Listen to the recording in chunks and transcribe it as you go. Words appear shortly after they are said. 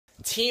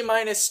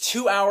T-minus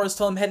 2 hours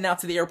till I'm heading out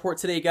to the airport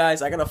today,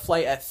 guys. I got a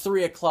flight at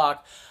 3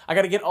 o'clock. I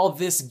got to get all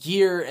this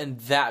gear in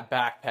that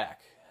backpack.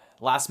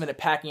 Last minute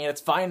packing at its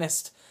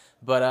finest,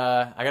 but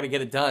I got to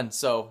get it done,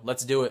 so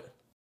let's do it.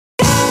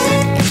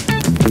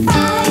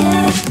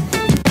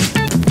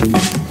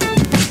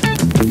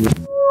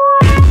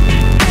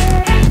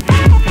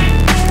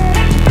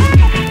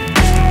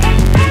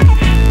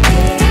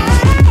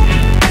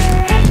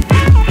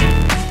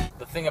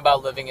 The thing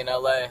about living in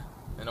LA,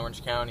 in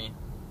Orange County,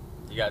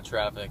 you got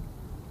traffic.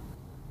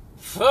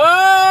 Fuck!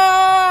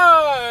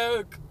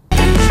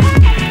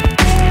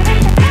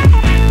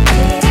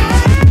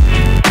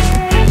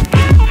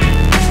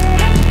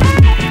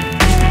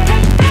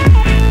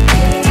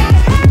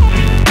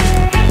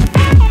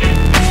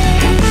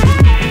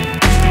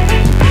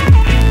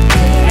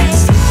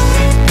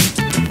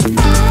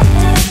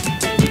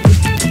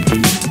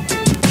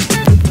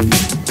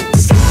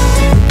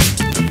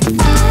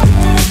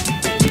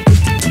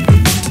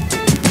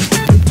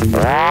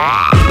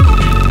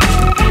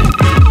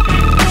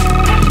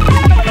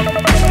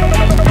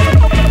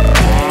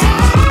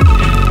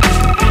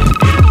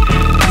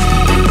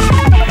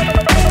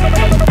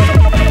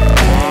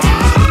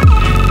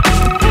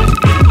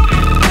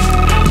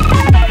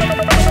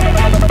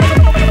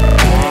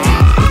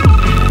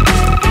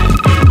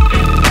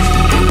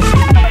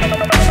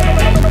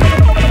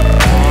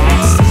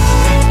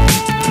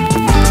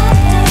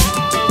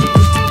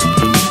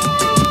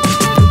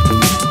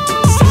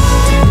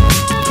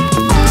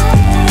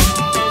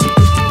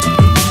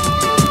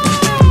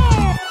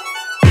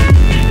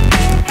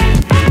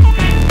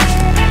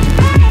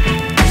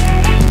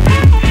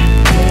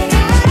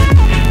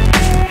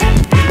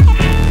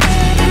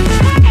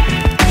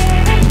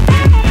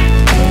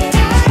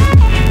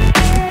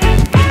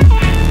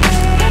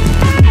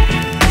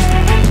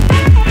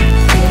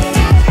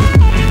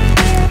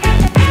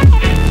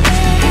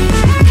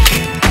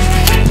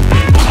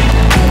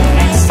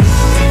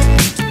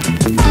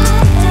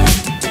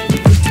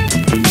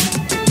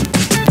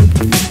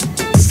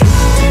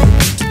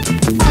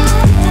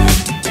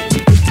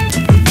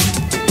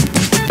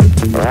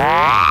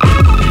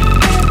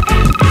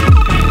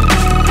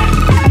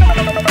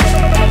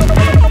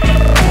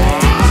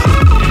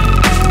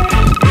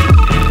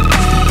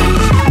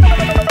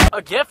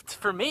 A gift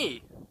for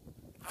me?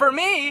 For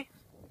me?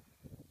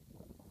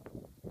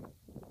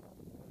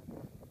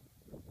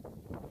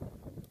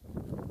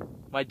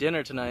 My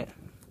dinner tonight.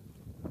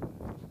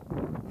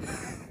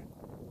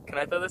 Can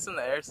I throw this in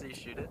the air so you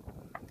shoot it?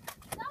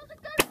 That was a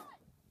good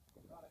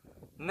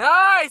one!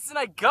 Nice! And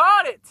I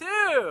got it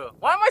too!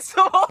 Why am I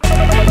so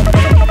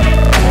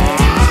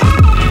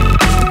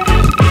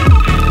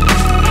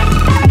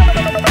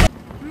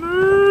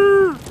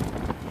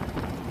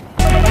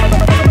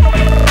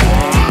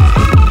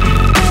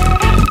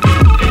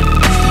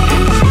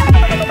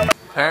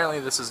Apparently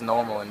this is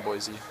normal in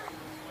Boise.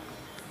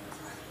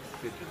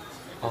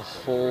 A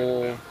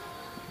whole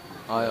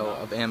aisle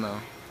of ammo.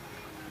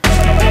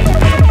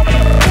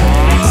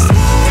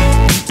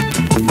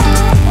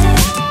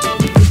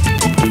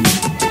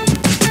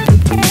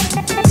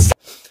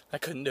 I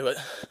couldn't do it.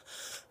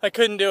 I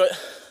couldn't do it.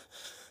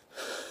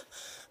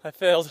 I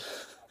failed.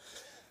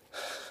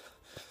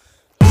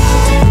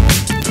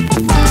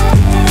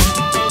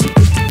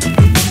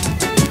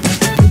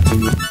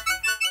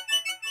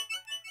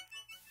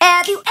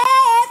 Have you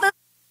ever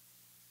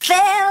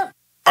felt?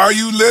 Are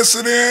you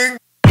listening?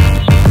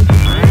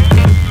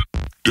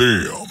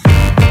 Damn.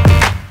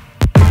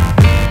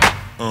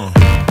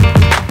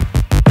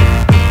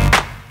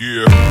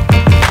 Yeah.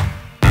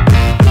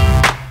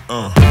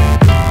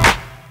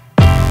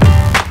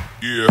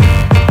 Yeah.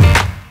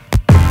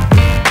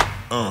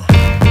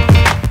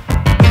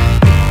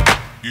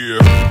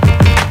 Yeah.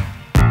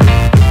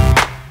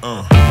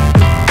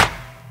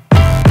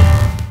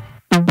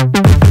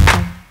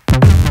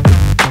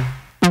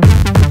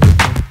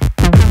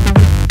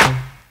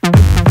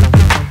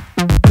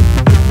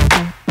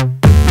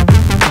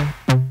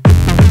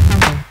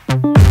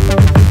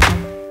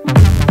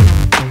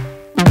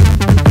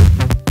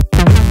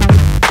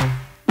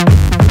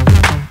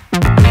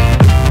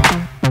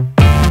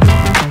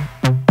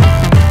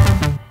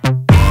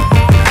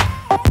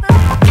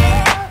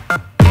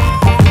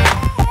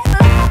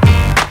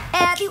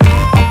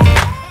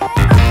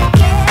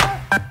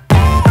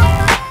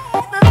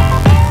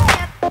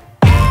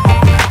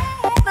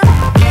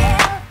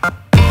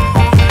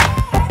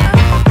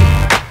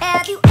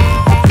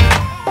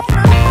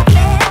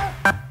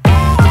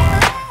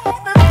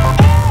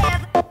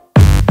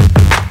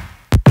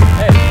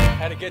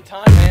 Had a good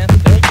time, man.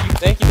 Thank you,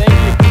 thank you,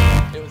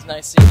 thank you. It was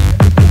nice seeing you.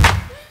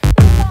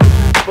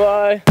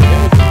 Bye. It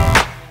was nice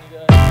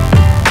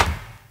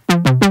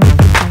seeing you guys.